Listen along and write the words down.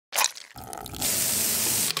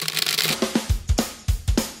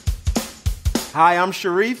Hi, I'm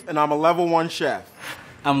Shariff, and I'm a level 1 chef.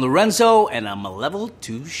 I'm Lorenzo, and I'm a level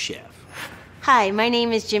 2 chef. Hi, my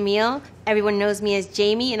name is Jameeale. Everyone knows me as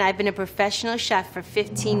Jamie, and I've been a professional chef for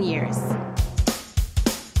 15 years.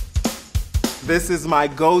 This is my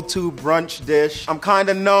go-to brunch dish. I'm kind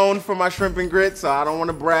of known for my shrimp and grits, so I don't want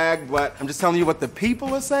to brag, but I'm just telling you what the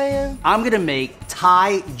people are saying. I'm gonna make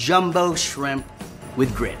Thai jumbo shrimp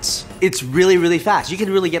with grits. It's really, really fast. You can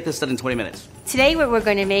really get this done in 20 minutes. Today, what we're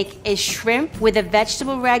going to make is shrimp with a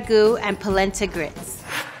vegetable ragu and polenta grits.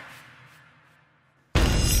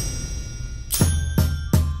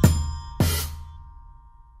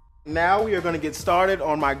 Now we are going to get started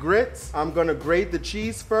on my grits. I'm going to grate the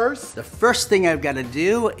cheese first. The first thing I've got to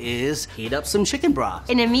do is heat up some chicken broth.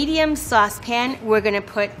 In a medium saucepan, we're going to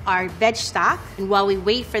put our veg stock. And while we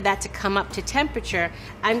wait for that to come up to temperature,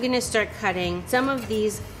 I'm going to start cutting some of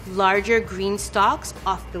these larger green stalks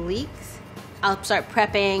off the leeks. I'll start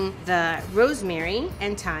prepping the rosemary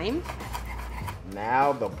and thyme.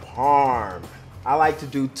 Now the parm. I like to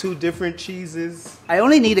do 2 different cheeses. I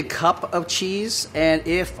only need a cup of cheese, and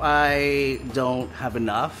if I don't have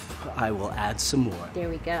enough, I will add some more. There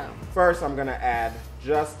we go. First, I'm gonna add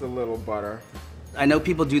just a little butter. I know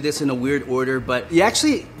people do this in a weird order, but you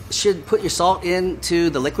actually should put your salt into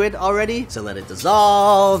the liquid already. So let it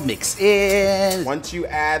dissolve, mix in. Once you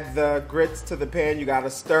add the grits to the pan, you gotta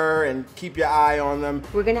stir and keep your eye on them.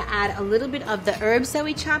 We're gonna add a little bit of the herbs that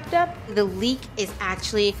we chopped up. The leek is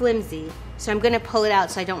actually flimsy, so I'm gonna pull it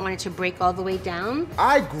out so I don't want it to break all the way down.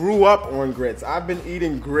 I grew up on grits. I've been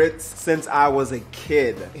eating grits since I was a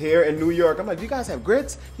kid. Here in New York, I'm like, do you guys have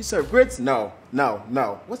grits? You serve grits? No.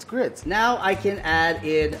 What's grits? Now I can add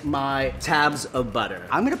in my tabs of butter.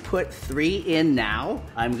 I'm gonna put 3 in now.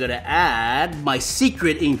 I'm gonna add my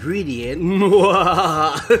secret ingredient.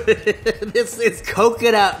 This is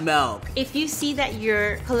coconut milk. If you see that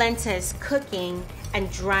your polenta is cooking and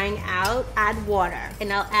drying out, add water.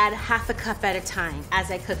 And I'll add half a cup at a time as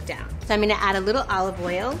I cook down. So I'm gonna add a little olive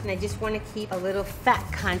oil, and I just wanna keep a little fat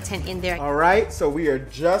content in there. All right, so we are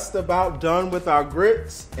just about done with our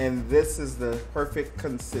grits, and this is the perfect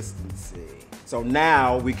consistency. So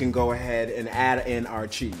now we can go ahead and add in our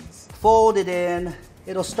cheese. Fold it in,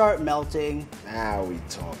 it'll start melting. Now we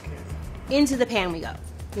talking. Into the pan we go.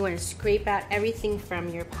 You wanna scrape out everything from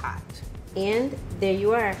your pot. And there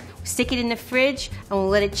you are. Stick it in the fridge and we'll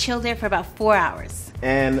let it chill there for about 4 hours.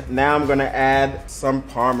 And now I'm gonna add some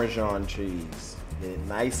Parmesan cheese. Get it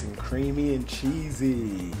nice and creamy and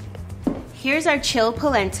cheesy. Here's our chilled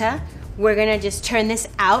polenta. We're gonna just turn this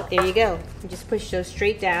out. There you go. You just push those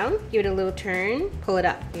straight down, give it a little turn, pull it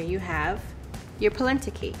up. Here you have your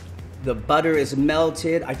polenta cake. The butter is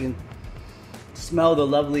melted. I can smell the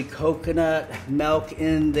lovely coconut milk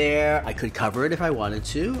in there. I could cover it if I wanted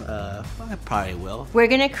to. I probably will. We're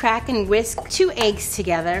gonna crack and whisk 2 eggs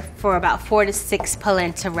together for about 4 to 6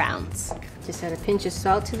 polenta rounds. Just add a pinch of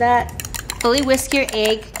salt to that. Fully whisk your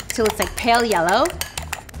egg till it's like pale yellow.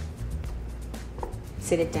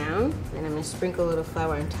 Sit it down, and I'm gonna sprinkle a little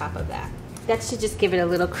flour on top of that. That should just give it a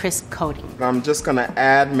little crisp coating. I'm just gonna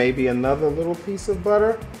add maybe another little piece of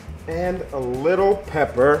butter and a little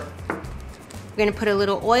pepper. We're gonna put a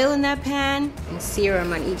little oil in that pan and sear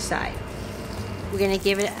them on each side. We're gonna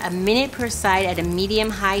give it a minute per side at a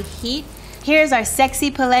medium-high heat. Here's our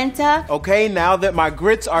sexy polenta. Okay, now that my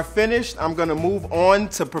grits are finished, I'm gonna move on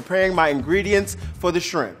to preparing my ingredients for the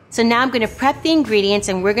shrimp. So now I'm gonna prep the ingredients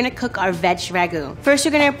and we're gonna cook our veg ragu. First,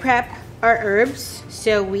 we're gonna prep our herbs.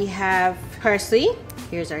 So we have parsley,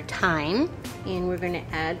 here's our thyme, and we're gonna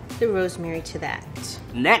add the rosemary to that.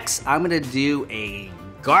 Next, I'm gonna do a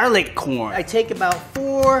garlic corn. I take about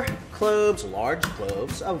 4 cloves, large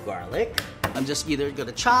cloves of garlic. I'm just either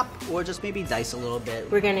gonna chop or just maybe dice a little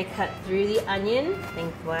bit. We're gonna cut through the onion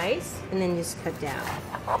lengthwise and then just cut down.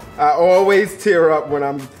 I always tear up when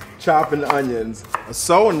I'm chopping onions. It's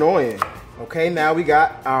so annoying. Okay, now we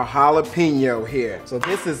got our jalapeno here. So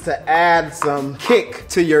this is to add some kick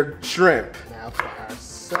to your shrimp. Now for our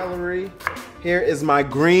celery, here is my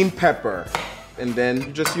green pepper. And then you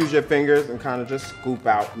just use your fingers and kind of just scoop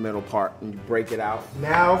out the middle part and you break it out.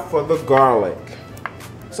 Now for the garlic.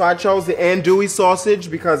 So I chose the andouille sausage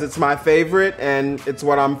because it's my favorite and it's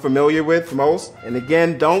what I'm familiar with most. And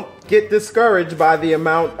again, don't get discouraged by the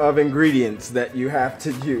amount of ingredients that you have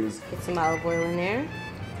to use. Get some olive oil in there.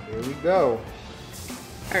 Here we go.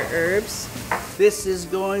 Our herbs. This is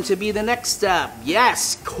going to be the next step.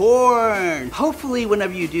 Yes, corn. Hopefully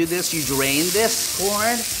whenever you do this, you drain this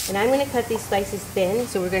corn. And I'm gonna cut these slices thin.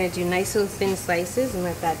 So we're gonna do nice little thin slices and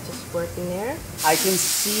let that just work in there. I can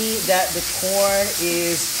see that the corn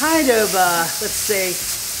is kind of, let's say,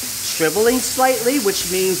 shriveling slightly,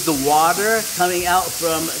 which means the water coming out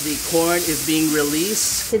from the corn is being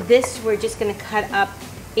released. So this we're just gonna cut up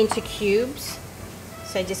into cubes.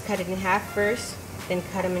 So I just cut it in half first, then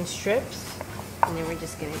cut them in strips, and then we're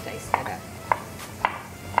just gonna dice that up.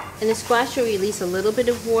 And the squash will release a little bit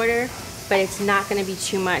of water, but it's not gonna be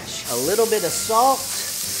too much. A little bit of salt,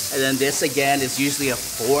 and then this again is usually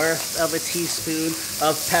 1/4 of a teaspoon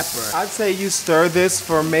of pepper. I'd say you stir this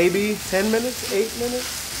for maybe 10 minutes, 8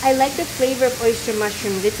 minutes. I like the flavor of oyster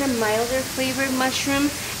mushrooms. It's a milder flavored mushroom,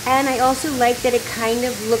 and I also like that it kind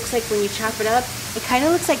of looks like when you chop it up, it kind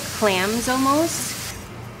of looks like clams almost.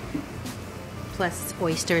 Plus it's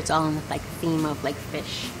oyster, it's all in the like theme of like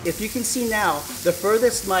fish. If you can see now, the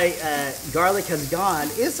furthest my garlic has gone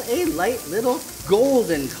is a light little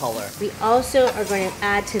golden color. We also are going to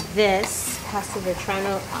add to this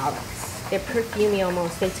Castelvetrano olives. They're perfumey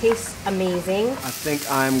almost. They taste amazing. I think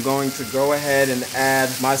I'm going to go ahead and add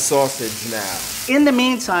my sausage now. In the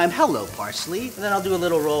meantime, hello parsley. And then I'll do a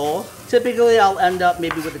little roll. Typically, I'll end up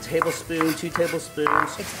maybe with a tablespoon, 2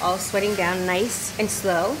 tablespoons. It's all sweating down nice and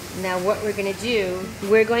slow. Now what we're gonna do,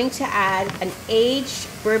 we're going to add an aged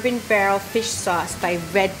bourbon barrel fish sauce by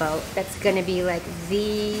Red Boat. That's gonna be like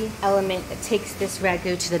the element that takes this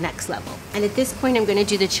ragu to the next level. And at this point, I'm gonna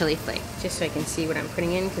do the chili flake, just so I can see what I'm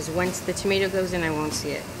putting in, because once the tomato goes in, I won't see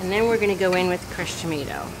it. And then we're gonna go in with crushed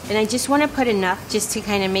tomato. And I just wanna put enough just to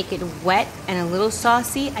kind of make it wet and a little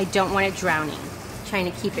saucy. I don't want it drowning. Trying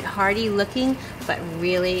to keep it hearty looking, but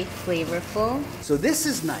really flavorful. So this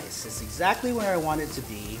is nice. It's exactly where I want it to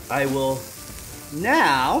be. I will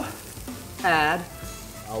now add,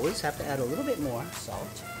 always have to add a little bit more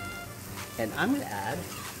salt. And I'm gonna add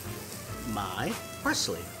my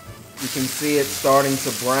parsley. You can see it starting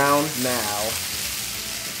to brown now.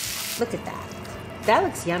 Look at that. That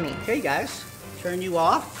looks yummy. Okay guys, turn you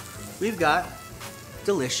off. We've got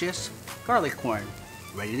delicious garlic corn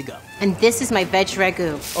ready to go. And this is my veg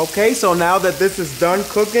ragu. Okay, so now that this is done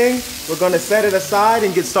cooking, we're gonna set it aside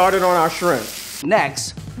and get started on our shrimp.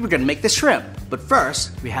 Next, we're gonna make the shrimp. But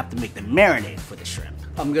first, we have to make the marinade for the shrimp.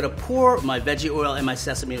 I'm gonna pour my veggie oil and my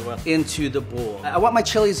sesame oil into the bowl. I want my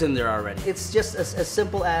chilies in there already. It's just as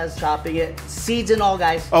simple as chopping it. Seeds and all,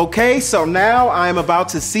 guys. Okay, so now I'm about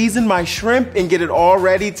to season my shrimp and get it all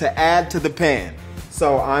ready to add to the pan.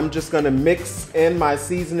 So I'm just gonna mix in my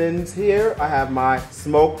seasonings here. I have my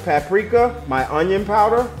smoked paprika, my onion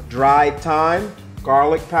powder, dried thyme,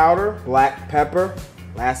 garlic powder, black pepper,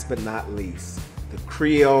 last but not least, the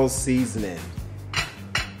Creole seasoning.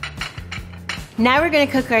 Now we're gonna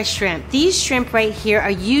cook our shrimp. These shrimp right here are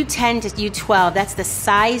U10 to U12. That's the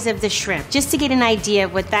size of the shrimp. Just to get an idea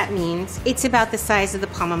of what that means, it's about the size of the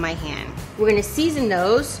palm of my hand. We're gonna season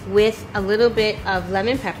those with a little bit of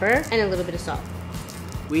lemon pepper and a little bit of salt.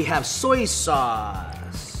 We have soy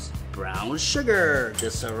sauce, brown sugar. The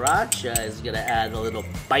sriracha is gonna add a little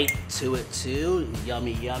bite to it too.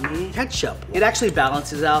 Yummy, yummy. Ketchup. It actually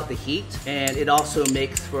balances out the heat, and it also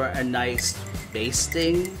makes for a nice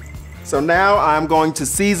basting. So now I'm going to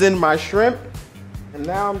season my shrimp, and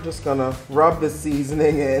now I'm just gonna rub the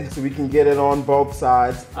seasoning in so we can get it on both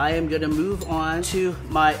sides. I am gonna move on to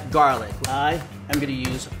my garlic. I am gonna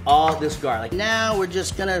use all this garlic. Now we're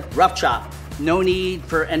just gonna rough chop. No need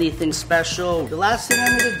for anything special. The last thing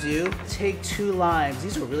I'm gonna do, take 2 limes.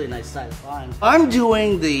 These are really nice sized limes. I'm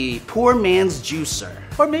doing the poor man's juicer,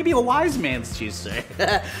 or maybe a wise man's juicer.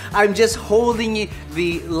 I'm just holding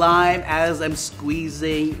the lime as I'm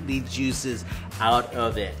squeezing the juices out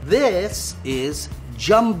of it. This is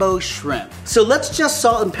jumbo shrimp. So let's just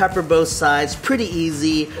salt and pepper both sides, pretty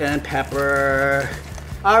easy, and pepper.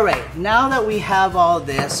 All right, now that we have all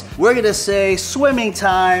this, we're gonna say swimming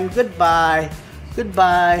time, goodbye,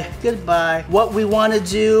 goodbye, goodbye. What we wanna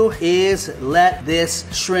do is let this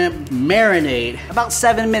shrimp marinate about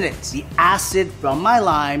 7 minutes. The acid from my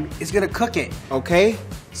lime is gonna cook it. Okay,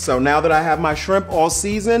 so now that I have my shrimp all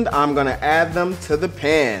seasoned, I'm gonna add them to the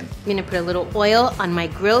pan. I'm gonna put a little oil on my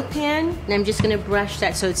grill pan, and I'm just gonna brush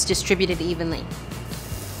that so it's distributed evenly.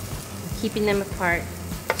 Keeping them apart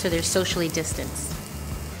so they're socially distanced.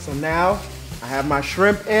 So now I have my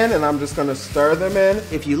shrimp in, and I'm just gonna stir them in.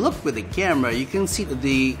 If you look with the camera, you can see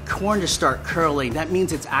the corn just start curling. That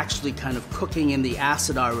means it's actually kind of cooking in the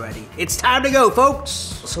acid already. It's time to go, folks.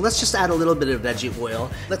 So let's just add a little bit of veggie oil.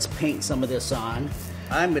 Let's paint some of this on.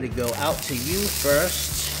 I'm gonna go out to you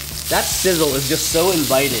first. That sizzle is just so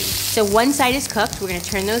inviting. So one side is cooked. We're gonna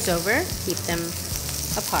turn those over, keep them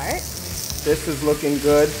apart. This is looking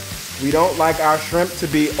good. We don't like our shrimp to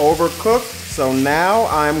be overcooked, So now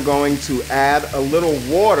I'm going to add a little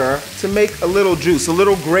water to make a little juice, a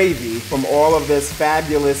little gravy from all of this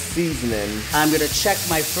fabulous seasoning. I'm gonna check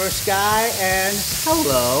my first guy, and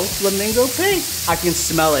hello, flamingo pink. I can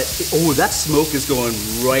smell it. Oh, that smoke is going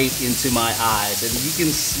right into my eyes, and you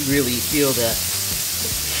can really feel the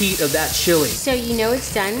heat of that chili. So you know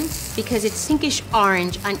it's done because it's pinkish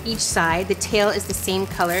orange on each side. The tail is the same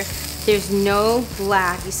color. There's no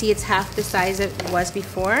black. You see it's half the size it was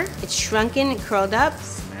before. It's shrunken and curled up.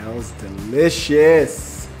 Smells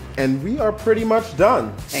delicious. And we are pretty much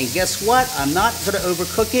done. And guess what? I'm not gonna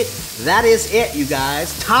overcook it. That is it, you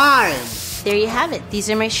guys. Time! There you have it. These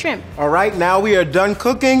are my shrimp. All right, now we are done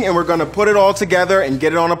cooking and we're gonna put it all together and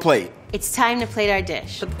get it on a plate. It's time to plate our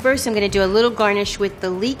dish. But first I'm gonna do a little garnish with the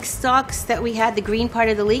leek stalks that we had, the green part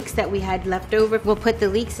of the leeks that we had left over. We'll put the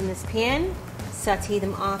leeks in this pan, saute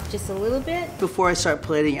them off just a little bit. Before I start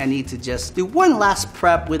plating, I need to just do one last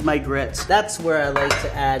prep with my grits. That's where I like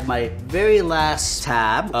to add my very last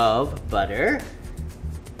tab of butter.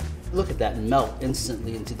 Look at that melt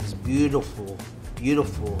instantly into these beautiful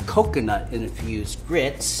coconut infused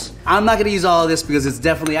grits. I'm not gonna use all of this because it's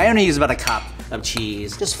definitely, I only use about a cup of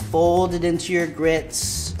cheese. Just fold it into your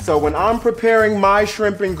grits. So when I'm preparing my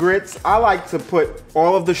shrimp and grits, I like to put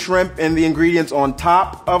all of the shrimp and the ingredients on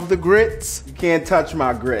top of the grits. You can't touch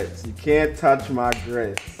my grits. You can't touch my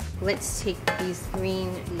grits. Let's take these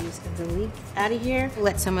green leaves of the leeks out of here.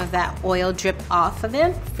 Let some of that oil drip off of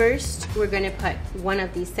it. First, we're gonna put one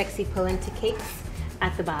of these sexy polenta cakes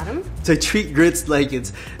at the bottom. So I treat grits like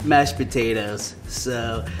it's mashed potatoes.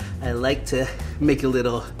 So I like to make a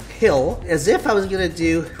little hill as if I was gonna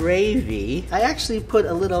do gravy. I actually put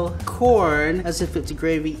a little corn as if it's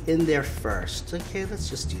gravy in there first. Okay, let's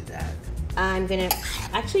just do that. I'm gonna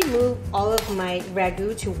actually move all of my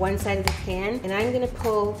ragu to one side of the pan, and I'm gonna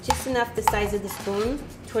pull just enough the size of the spoon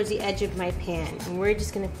towards the edge of my pan. And we're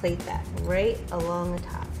just gonna plate that right along the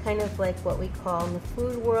top. Kind of like what we call in the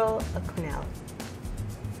food world a quenelle.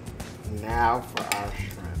 Now for our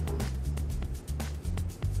shrimp.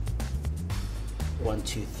 1,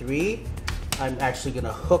 2, 3. I'm actually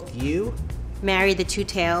gonna hook you. Marry the two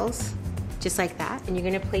tails, just like that, and you're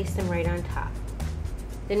gonna place them right on top.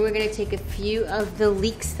 Then we're gonna take a few of the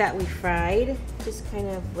leeks that we fried, just kind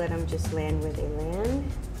of let them just land where they land.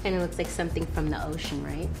 And it looks like something from the ocean,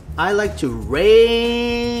 right? I like to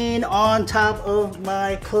rain on top of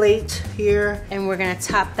my plate here. And we're gonna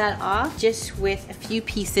top that off just with a few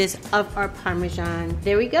pieces of our Parmesan.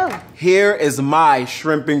 There we go. Here is my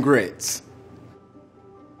shrimp and grits.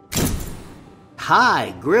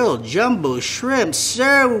 Hi, grilled jumbo shrimp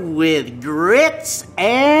served with grits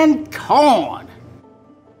and corn.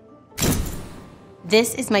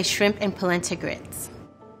 This is my shrimp and polenta grits.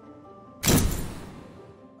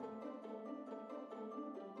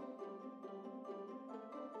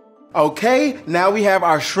 Okay, now we have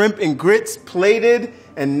our shrimp and grits plated,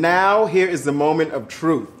 and now here is the moment of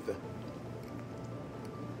truth.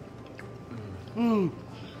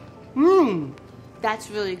 That's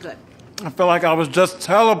really good. I feel like I was just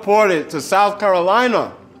teleported to South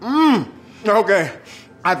Carolina. Okay,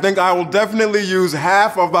 I think I will definitely use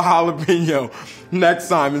half of the jalapeno next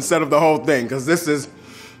time instead of the whole thing, because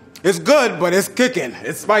it's good, but it's kicking.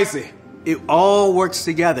 It's spicy. It all works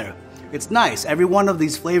together. It's nice. Every one of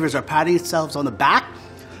these flavors are patting themselves on the back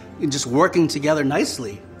and just working together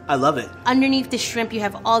nicely. I love it. Underneath the shrimp, you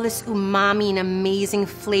have all this umami and amazing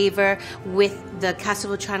flavor with the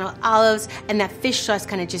Castelvetrano olives, and that fish sauce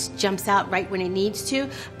kind of just jumps out right when it needs to.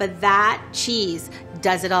 But that cheese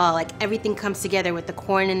does it all. Like everything comes together with the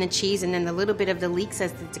corn and the cheese, and then the little bit of the leeks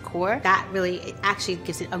as the decor. That really, it actually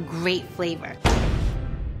gives it a great flavor.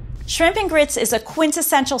 Shrimp and grits is a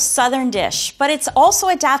quintessential Southern dish, but it's also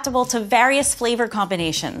adaptable to various flavor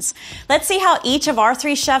combinations. Let's see how each of our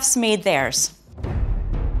 3 chefs made theirs.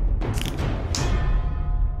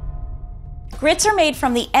 Grits are made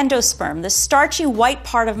from the endosperm, the starchy white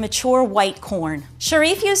part of mature white corn.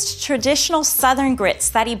 Shariff used traditional Southern grits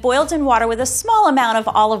that he boiled in water with a small amount of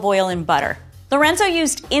olive oil and butter. Lorenzo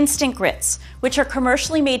used instant grits, which are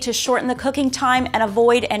commercially made to shorten the cooking time and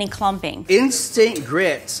avoid any clumping. Instant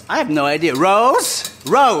grits. I have no idea. Rose?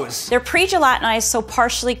 Rose. They're pre-gelatinized, so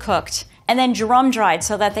partially cooked, and then drum dried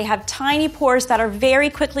so that they have tiny pores that are very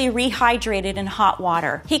quickly rehydrated in hot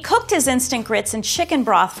water. He cooked his instant grits in chicken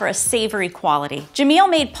broth for a savory quality. Jameeale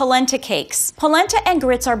made polenta cakes. Polenta and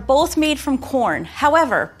grits are both made from corn.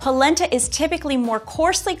 However, polenta is typically more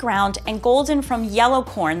coarsely ground and golden from yellow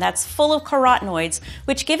corn that's full of carotenoids,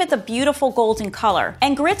 which give it the beautiful golden color.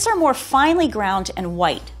 And grits are more finely ground and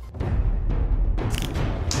white.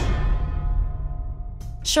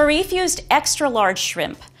 Shariff used extra large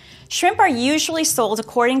shrimp. Shrimp are usually sold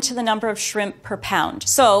according to the number of shrimp per pound.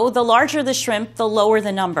 So the larger the shrimp, the lower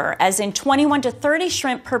the number, as in 21 to 30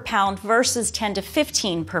 shrimp per pound versus 10 to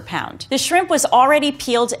 15 per pound. The shrimp was already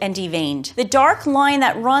peeled and deveined. The dark line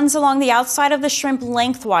that runs along the outside of the shrimp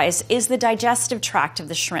lengthwise is the digestive tract of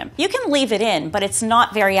the shrimp. You can leave it in, but it's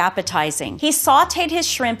not very appetizing. He sauteed his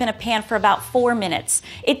shrimp in a pan for about 4 minutes.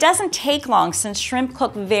 It doesn't take long since shrimp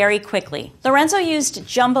cook very quickly. Lorenzo used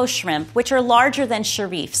jumbo shrimp, which are larger than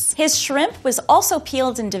Shariff's. His shrimp was also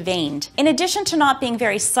peeled and deveined. In addition to not being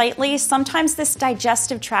very sightly, sometimes this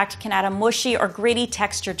digestive tract can add a mushy or gritty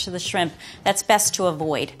texture to the shrimp that's best to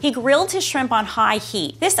avoid. He grilled his shrimp on high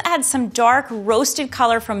heat. This adds some dark roasted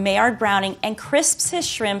color from Maillard browning and crisps his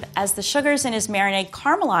shrimp as the sugars in his marinade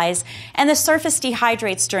caramelize and the surface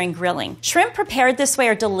dehydrates during grilling. Shrimp prepared this way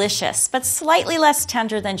are delicious, but slightly less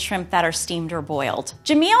tender than shrimp that are steamed or boiled.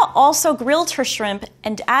 Jameeale also grilled her shrimp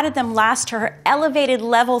and added them last to her elevated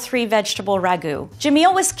level 3 vegetable ragu.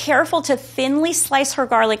 Jameeale was careful to thinly slice her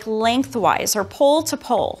garlic lengthwise or pole to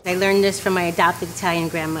pole. I learned this from my adopted Italian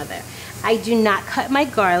grandmother. I do not cut my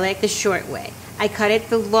garlic the short way. I cut it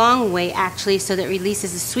the long way, actually, so that it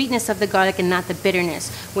releases the sweetness of the garlic and not the bitterness.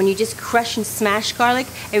 When you just crush and smash garlic,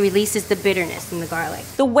 it releases the bitterness in the garlic.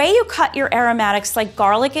 The way you cut your aromatics like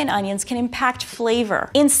garlic and onions can impact flavor.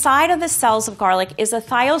 Inside of the cells of garlic is a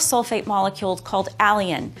thiosulfate molecule called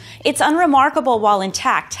alliin. It's unremarkable while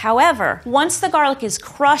intact. However, once the garlic is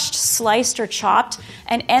crushed, sliced, or chopped,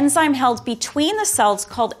 an enzyme held between the cells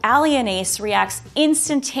called alliinase reacts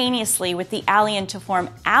instantaneously with the alliin to form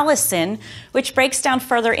allicin, which breaks down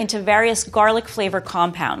further into various garlic flavor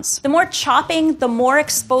compounds. The more chopping, the more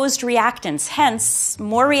exposed reactants, hence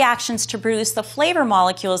more reactions to produce the flavor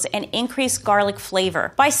molecules and increase garlic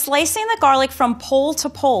flavor. By slicing the garlic from pole to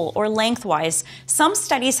pole or lengthwise, some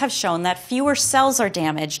studies have shown that fewer cells are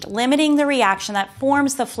damaged, limiting the reaction that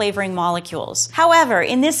forms the flavoring molecules. However,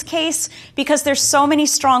 in this case, because there's so many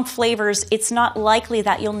strong flavors, it's not likely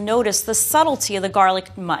that you'll notice the subtlety of the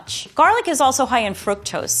garlic much. Garlic is also high in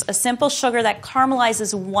fructose, a simple sugar that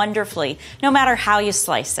caramelizes wonderfully, no matter how you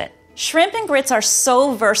slice it. Shrimp and grits are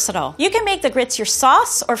so versatile. You can make the grits your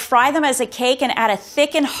sauce or fry them as a cake and add a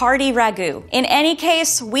thick and hearty ragu. In any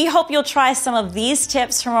case, we hope you'll try some of these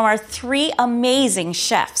tips from our 3 amazing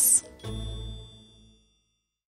chefs.